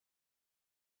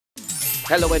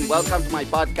Hello and welcome to my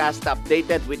podcast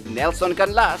Updated with Nelson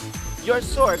Canlas, your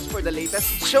source for the latest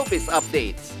showbiz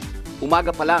updates.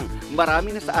 Umaga pa lang,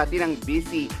 marami na sa atin ang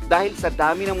busy dahil sa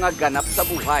dami ng mga ganap sa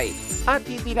buhay. At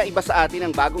hindi na iba sa atin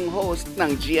ang bagong host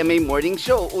ng GMA Morning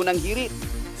Show, Unang Hirit.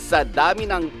 Sa dami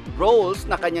ng roles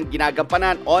na kanyang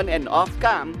ginagampanan on and off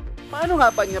cam, paano nga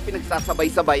ba niya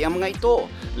pinagsasabay-sabay ang mga ito?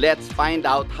 Let's find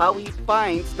out how he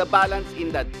finds the balance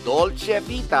in the dolce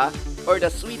vita or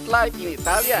the sweet life in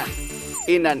Italia.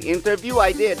 In an interview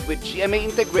I did with GMA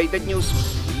Integrated News,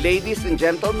 ladies and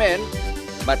gentlemen,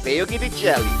 Matteo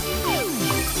Guidicelli.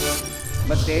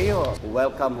 Matteo,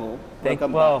 welcome home.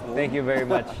 Welcome back home. Thank you very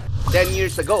much. 10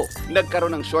 years ago,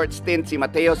 nagkaroon ng short stint si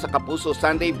Matteo sa Kapuso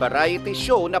Sunday variety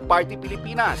show na Party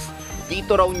Pilipinas.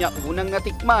 Dito raw niya unang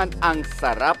natikman ang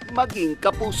sarap maging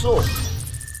kapuso.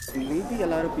 Maybe a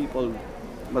lot of people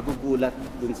magugulat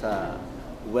dun sa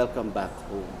welcome back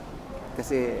home.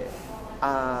 Kasi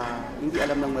hindi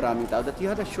alam ng maraming tao that you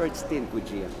had a short stint with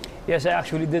GM. Yes, I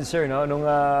actually did, sir. No?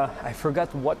 I forgot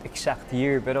what exact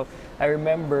year, pero I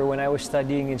remember when I was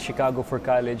studying in Chicago for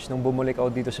college, nung bumalik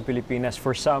ako dito sa Pilipinas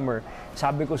for summer,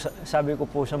 sabi ko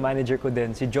po sa manager ko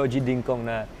din, si Joji Dingkong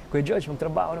na, Kuya George,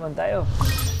 magtrabaho naman tayo.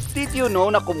 Did you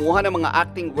know na kumuha ng mga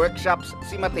acting workshops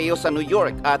si Matteo sa New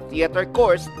York at theater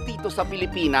course dito sa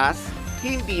Pilipinas?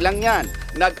 Hindi lang yan,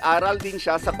 nag-aral din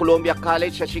siya sa Columbia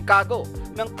College sa Chicago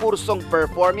ng kursong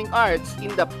Performing Arts in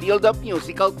the field of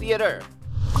musical theater.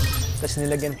 Tapos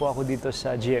nilagyan po ako dito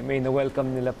sa GMA,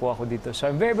 na-welcome nila po ako dito. So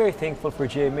I'm very, very thankful for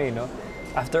GMA, no?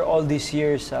 After all these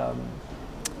years,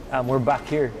 we're back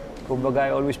here. Kumbaga,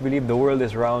 I always believe the world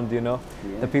is round, you know?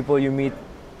 Yeah. The people you meet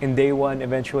in day one,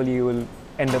 eventually you will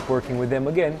end up working with them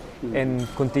again and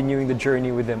continuing the journey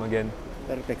with them again.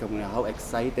 Pero teka muna, how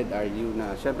excited are you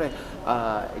na, syempre,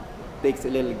 it takes a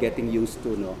little getting used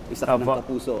to, no? Isa ka ng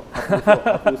kapuso.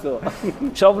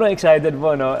 Sobrang excited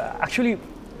po, no? Actually,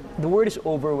 the word is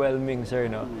overwhelming, sir,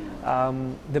 no?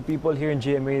 The people here in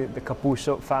GMA, the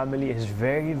Kapuso family is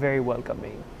very, very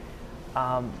welcoming.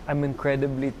 I'm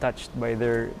incredibly touched by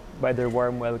their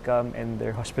warm welcome and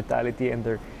their hospitality and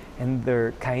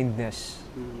their kindness.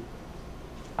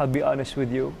 I'll be honest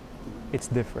with you, it's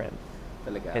different.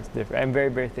 Talaga. It's different. I'm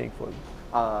very, very thankful.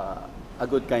 A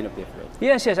good kind of different.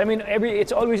 Yes. I mean,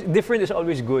 it's always different. Is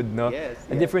always good, no? Yes.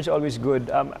 Different is always good.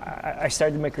 I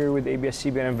started my career with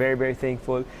ABS-CBN. I'm very, very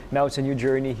thankful. Now it's a new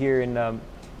journey here in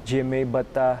GMA, but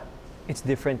it's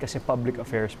different kasi public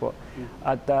affairs po.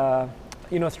 At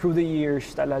through the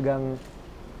years, talagang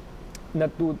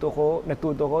natuto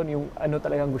ko yung ano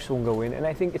talagang gustong gawin. And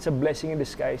I think it's a blessing in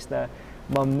disguise na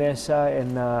Ma'am Nessa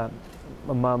and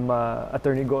Ma'am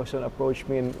Attorney Goson approached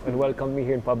me and welcomed me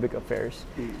here in public affairs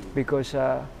because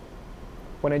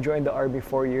when I joined the Army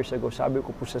 4 years ago, sabi ko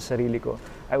po sa sarili ko,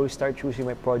 I will start choosing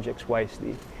my projects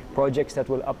wisely. Projects that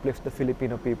will uplift the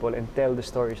Filipino people and tell the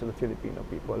stories of the Filipino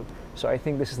people. So I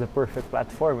think this is the perfect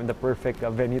platform and the perfect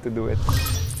venue to do it.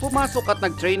 Pumasok at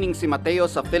nag-training si Matteo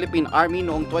sa Philippine Army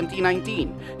noong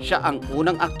 2019. Siya ang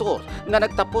unang aktor na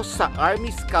nagtapos sa Army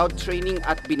Scout Training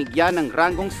at binigyan ng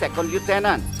ranggong Second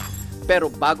Lieutenant.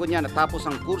 Pero bago niya natapos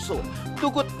ang kurso,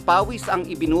 dugot pawis ang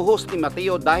ibinuhos ni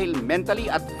Matteo dahil mentally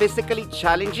at physically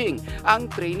challenging ang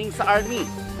training sa Army.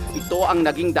 Ito ang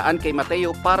naging daan kay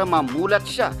Matteo para mamulat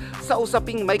siya sa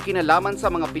usaping may kinalaman sa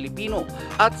mga Pilipino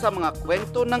at sa mga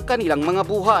kwento ng kanilang mga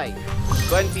buhay.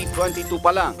 2022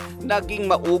 pa lang, naging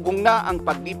maugong na ang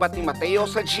paglipat ni Matteo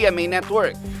sa GMA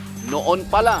Network. Noon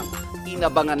pa lang,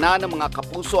 inabangan na ng mga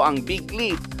kapuso ang big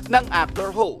leap ng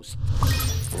actor-host.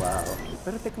 Wow.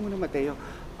 Pero teka muna, Matteo,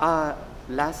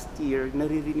 last year,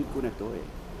 naririnig ko na to eh.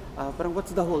 Parang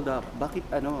what's the hold up? Bakit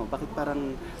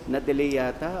parang na-delay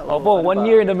yata? Opo, 1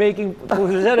 year in the making po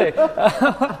sir eh.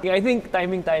 I think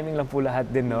timing lang po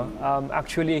lahat din, no?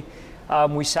 Actually,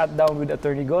 we sat down with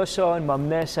Attorney Goson, Ma'am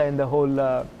Nessa, and the whole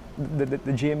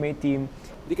the GMA team.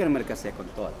 Hindi ka naman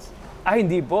nagka-second thoughts?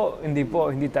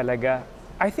 Hindi talaga.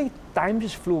 I think time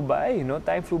just flew by, you know?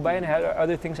 Time flew by and I had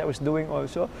other things I was doing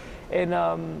also. And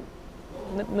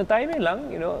na-timing lang,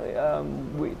 you know,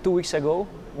 2 weeks ago,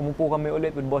 umupo kami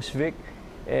ulit with Boss Vic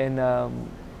and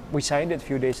we signed it a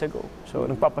few days ago. So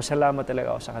nagpapasalamat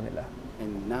talaga ako sa kanila.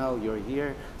 And now you're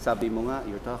here, sabi mo nga,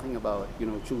 you're talking about, you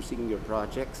know, choosing your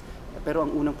projects. Pero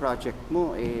ang unang project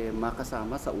mo,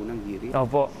 makasama sa Unang Hirit.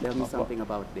 Opo. Tell me something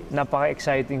about this.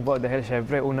 Napaka-exciting po dahil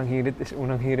syempre, Unang Hirit is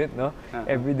Unang Hirit, no?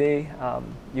 Every day,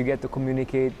 you get to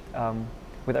communicate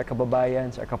with our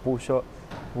kababayan, our kapuso.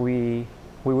 We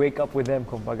wake up with them,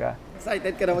 kumbaga.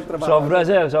 Excited ka na magtrabaho? Sobra,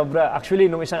 sir, sobra. Actually,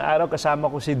 nung isang araw, kasama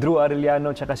ko si Drew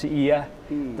Arellano tsaka si Iya.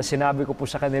 Tapos sinabi ko po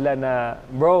sa kanila na,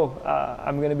 bro,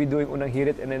 I'm gonna be doing Unang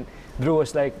Hirit. And then Drew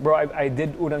was like, bro, I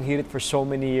did Unang Hirit for so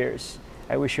many years.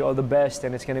 I wish you all the best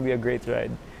and it's gonna be a great ride.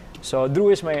 So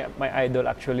Drew is my idol,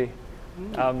 actually.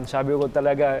 Sabi ko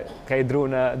talaga kay Drew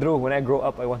na, Drew, when I grow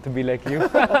up, I want to be like you.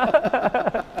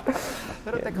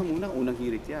 Pero teka muna, Unang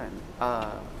Hirit yan.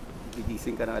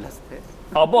 Gigising ka ng alas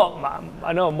 3. Opo,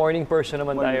 morning person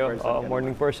naman Morning tayo. person ka naman.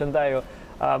 Morning person tayo.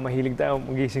 Mahilig tayo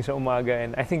magising sa umaga.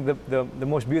 And I think the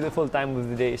most beautiful time of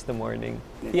the day is the morning.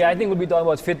 Yes. Yeah, I think we'll be talking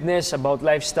about fitness, about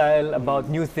lifestyle, about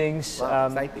new things.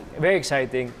 Wow, exciting. Very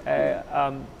exciting.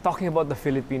 Talking about the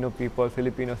Filipino people,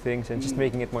 Filipino things, and just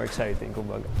making it more exciting,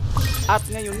 kumbaga. At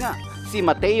ngayon nga, si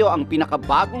Matteo ang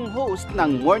pinakabagong host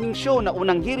ng morning show na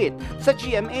Unang Hirit sa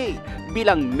GMA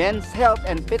bilang Men's Health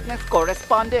and Fitness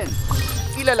Correspondent.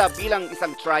 Kilala bilang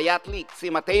isang triathlete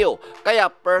si Matteo, kaya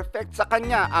perfect sa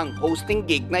kanya ang hosting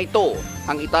gig na ito.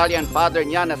 Ang Italian father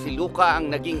niya na si Luca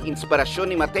ang naging inspirasyon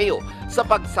ni Matteo sa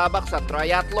pagsabak sa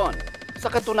triathlon.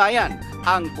 Sa katunayan,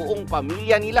 ang buong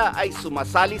pamilya nila ay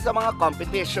sumasali sa mga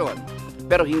competition.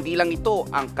 Pero hindi lang ito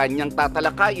ang kanyang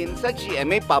tatalakayin sa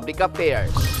GMA Public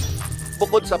Affairs.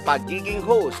 Bukod sa pagiging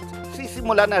host,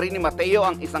 sisimula na rin ni Matteo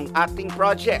ang isang acting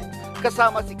project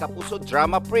kasama si Kapuso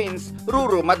drama prince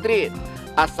Ruru Madrid.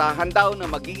 Asahan daw na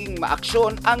magiging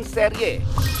maaksyon ang serye.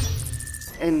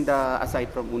 And aside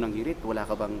from Unang Hirit, wala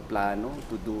ka bang plano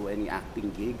to do any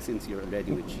acting gigs since you're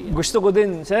already with GMA? Gusto ko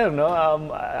din, sir, no?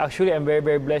 Actually, I'm very,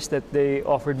 very blessed that they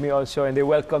offered me also and they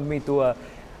welcomed me to a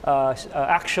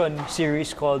action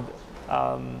series called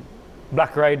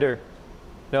Black Rider,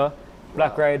 no?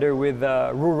 Black Rider with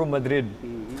Ruru Madrid.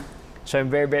 So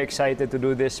I'm very, very excited to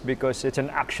do this because it's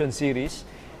an action series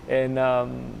and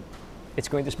it's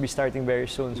going to be starting very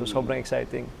soon. So sobrang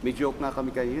exciting. May joke nga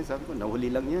kami kanina, sabi ko, nahuli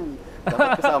lang yan.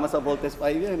 Dapat kasama sa Voltes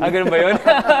 5 yan. Ganun ba yun?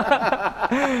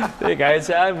 Kahit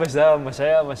saan, basta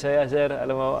masaya, sir.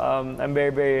 Alam mo, I'm very,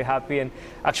 very happy. And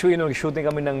actually, shooting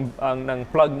kami ng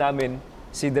plug namin,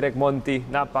 si Direk Monty,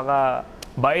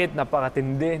 napaka-bait,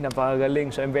 napakatindi,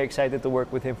 napakagaling. So I'm very excited to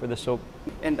work with him for the soap.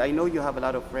 And I know you have a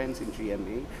lot of friends in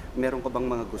GMA. Meron ka bang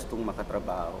mga gustong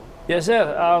makatrabaho? Yes, sir.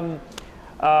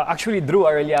 Actually, Drew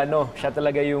Arellano, siya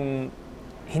talaga yung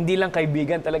hindi lang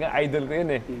kaibigan, talagang idol ko yun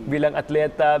eh. Bilang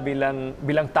atleta,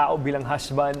 bilang tao, bilang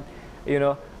husband, you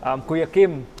know. Kuya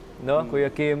Kim, no? Kuya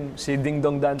Kim, si Ding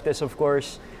Dong Dantes, of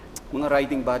course. Mga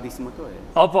riding buddies mo to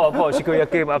eh. Opo, si Kuya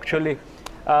Kim actually.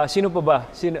 Sino pa ba?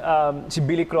 Si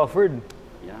Billy Crawford.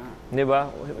 Yeah. Di ba?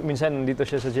 Minsan nandito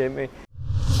siya sa GMA.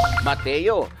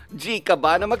 Mateo, G ka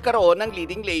ba na magkaroon ng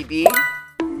leading lady?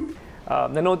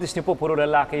 Na-notice niyo po, puro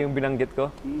lalaki yung binanggit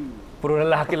ko. Puro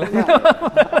lalaki lang.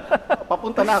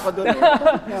 Papunta na ako doon eh.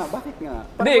 Bakit nga?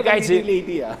 Hindi, kahit leading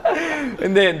lady ah.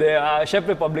 Hindi.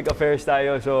 Siyempre, public affairs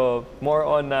tayo. So, more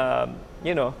on,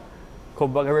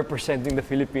 kumbaga, representing the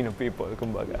Filipino people,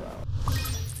 kumbaga.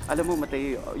 Alam mo,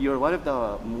 Mateo, you're one of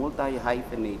the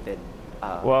multi-hyphenated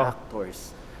Wow.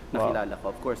 actors na kilala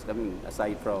ko. Of course,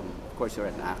 aside from, of course, you're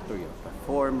an actor, you're a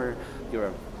performer, you're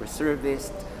a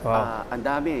reservist. Wow. Ang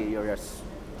dami, you're a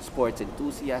sports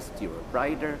enthusiast, you're a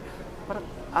rider. Parang,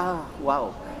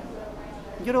 wow.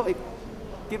 You know,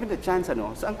 given the chance,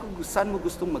 saan mo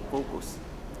gustong mag-focus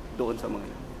doon sa mga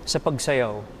yun? Sa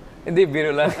pagsayaw. Hindi,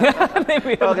 biro lang.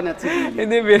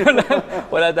 Hindi, biro lang.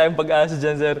 Wala tayong pag-asa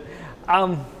dyan, sir.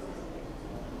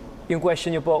 Yung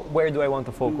question niyo po, where do I want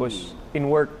to focus? In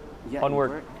work? Yeah, On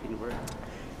work? In work.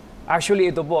 Actually,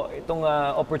 itong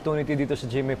opportunity dito sa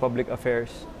GMA Public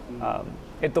Affairs,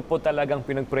 ito po talagang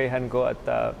pinagprehan ko at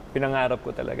pinangarap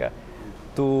ko talaga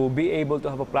to be able to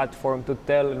have a platform to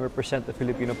tell and represent the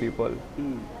Filipino people.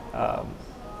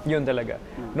 Yun talaga.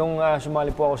 Nung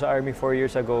sumali po ako sa Army 4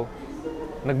 years ago,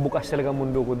 nagbukas talaga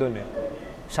mundo ko doon eh.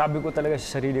 Sabi ko talaga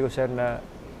sa sarili ko, sir, na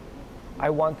I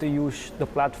want to use the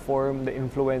platform, the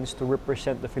influence to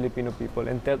represent the Filipino people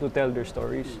and to tell their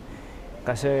stories.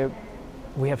 Kasi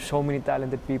we have so many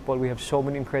talented people, we have so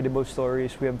many incredible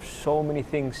stories, we have so many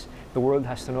things the world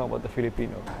has to know about the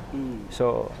Filipino.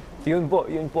 So, yun po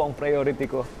ang priority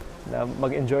ko, na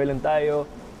mag-enjoy lang tayo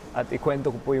at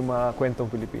ikwento ko po yung mga kwentong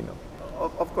Filipino.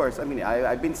 Of course,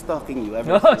 I've been stalking you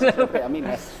ever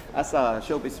since. As a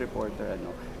showbiz reporter,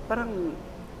 parang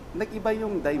nag-iba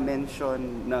yung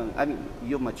dimension ng,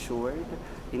 you matured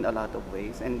in a lot of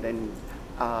ways, and then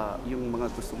yung mga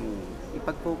gusto mong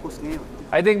ipag-focus ngayon.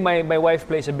 I think my wife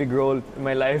plays a big role in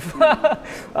my life.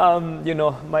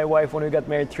 My wife, when we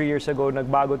got married 3 years ago,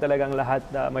 nagbago talagang lahat,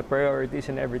 my priorities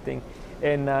and everything.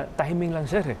 And tahiming lang,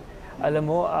 sir. Alam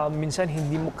mo, minsan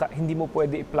hindi mo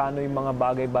pwede iplano yung mga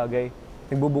bagay-bagay.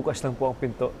 nagbubukas lang po ang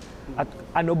pinto. At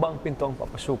ano ba ang pinto ang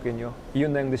papasukin nyo?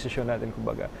 Yun na yung desisyon natin,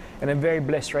 kumbaga. And I'm very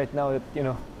blessed right now that,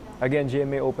 again,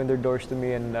 GMA opened their doors to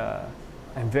me, and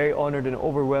I'm very honored and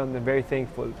overwhelmed and very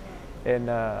thankful. And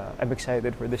I'm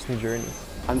excited for this new journey.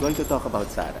 I'm going to talk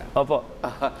about Sarah. Opo.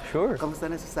 Sure.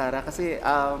 Kamusta na si Sarah? Kasi,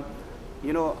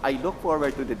 I look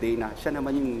forward to the day na siya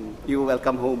naman yung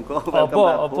welcome home ko. Welcome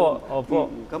back home.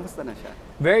 Opo. Kamusta na siya?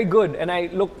 Very good, and I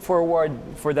look forward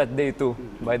for that day too,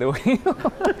 by the way.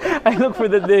 I look for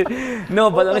that day. No,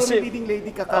 but on a leading lady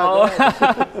ka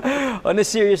kagad. On a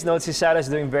serious note, si Sarah's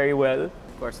doing very well.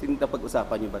 Of course,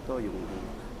 napag-usapan niyo ba to yung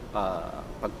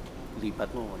paglipat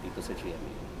mo dito sa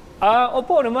GMA?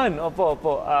 Opo naman,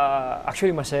 opo.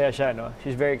 Actually, masaya siya, no?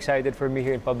 She's very excited for me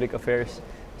here in public affairs.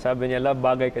 Sabi niya, love,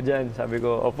 bagay ka dyan. Sabi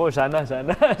ko, opo, sana. So,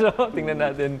 tingnan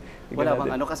natin. Wala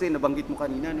bang kasi nabanggit mo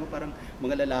kanina, no? Parang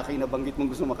mga lalaki nabanggit mong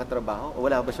gusto makatrabaho. O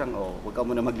wala ba siyang, huwag ka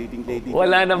muna mag-leading lady.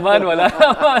 Wala naman.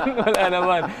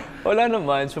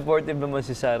 Supportive naman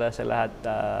si Sarah sa lahat.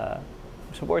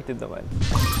 Supportive naman.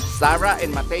 Sarah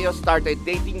and Matteo started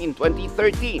dating in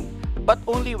 2013, but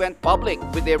only went public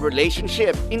with their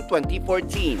relationship in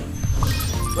 2014.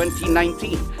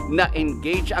 2019,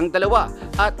 na-engage ang dalawa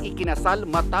at ikinasal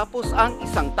matapos ang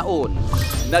 1 taon.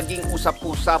 Naging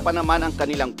usap-usapan naman ang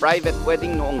kanilang private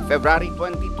wedding noong February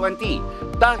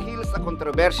 2020 dahil sa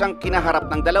kontrobersyang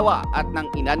kinaharap ng dalawa at ng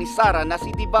ina ni Sarah na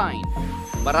si Divine.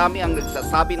 Marami ang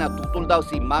nagsasabi na tutol daw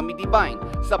si Mami Divine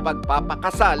sa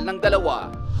pagpapakasal ng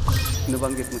dalawa.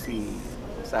 Nabanggit mo si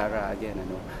Sarah again,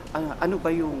 ano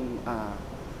ba yung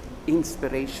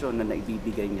inspiration na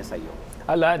naibibigay niya sa'yo?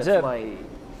 That's why,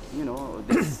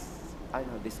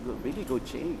 this really good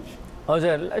change.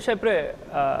 Sir, syempre,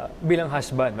 bilang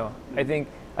husband, no? I think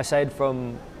aside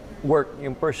from work,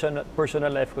 yung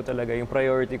personal life ko talaga, yung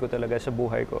priority ko talaga sa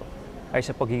buhay ko ay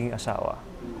sa pagiging asawa.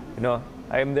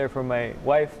 I am there for my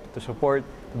wife, to support,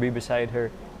 to be beside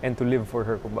her, and to live for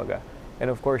her, kumbaga. And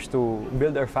of course, to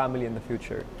build our family in the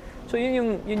future. So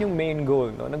yun yung main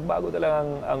goal, no? Nagbago talaga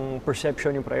ang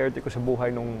perception, yung priority ko sa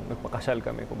buhay nung nagpakasal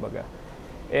kami, kumbaga.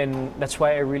 And that's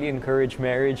why I really encourage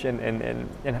marriage and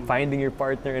finding your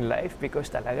partner in life, because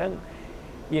talagang,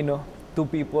 two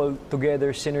people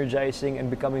together synergizing and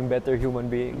becoming better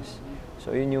human beings.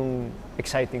 So yun yung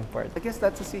exciting part. I guess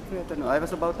that's a secret. I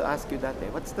was about to ask you that.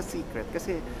 What's the secret?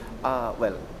 Kasi,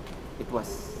 it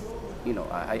was,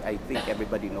 I think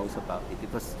everybody knows about it.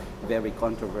 It was very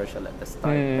controversial at the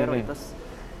start. Pero it was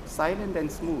silent and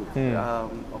smooth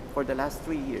for the last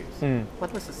 3 years.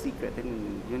 What was the secret?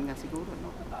 And yun nga siguro,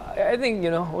 no? I think,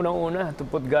 unang-una, to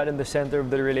put God in the center of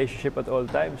the relationship at all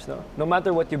times, no? No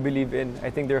matter what you believe in,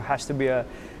 I think there has to be a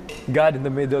God in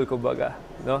the middle, kumbaga,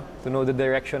 no? To know the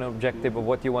direction and objective of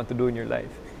what you want to do in your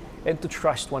life. And to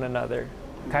trust one another.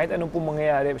 Kahit anong pong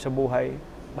mangyayari sa buhay,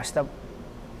 basta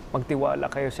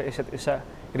magtiwala kayo sa isa't isa,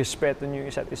 respeto niyo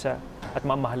yung isa't isa, at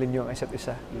mamahalin niyo ang isa't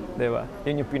isa. Di ba?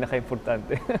 Yun yung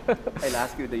pinaka-importante. I'll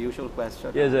ask you the usual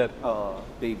question. Yes, sir.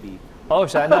 Baby.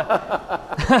 Sana.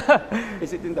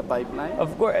 Is it in the pipeline?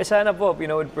 Of course. Sana po.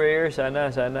 With prayer.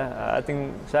 Sana.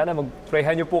 Sana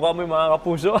mag-prayhan niyo po kami, mga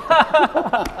kapuso.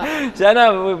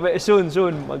 Sana. Soon.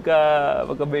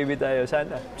 Magka-baby tayo.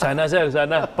 Sana, sir.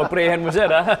 Sana. Pag-prayhan mo,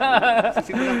 sir.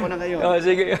 Sisimulan ko na ngayon.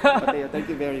 Sige. Matteo, thank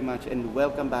you very much and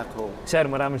welcome back home. Sir,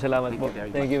 maraming salamat po.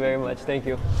 Thank you very much. Thank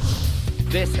you.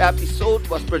 This episode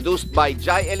was produced by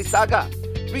Jai Elizaga,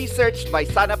 researched by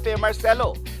Sana Fe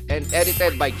Marcelo, and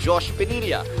edited by Josh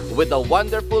Pinilla with the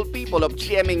wonderful people of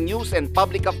GMA News and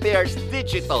Public Affairs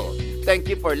Digital. Thank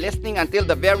you for listening until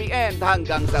the very end.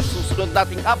 Hanggang sa susunod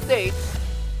nating updates.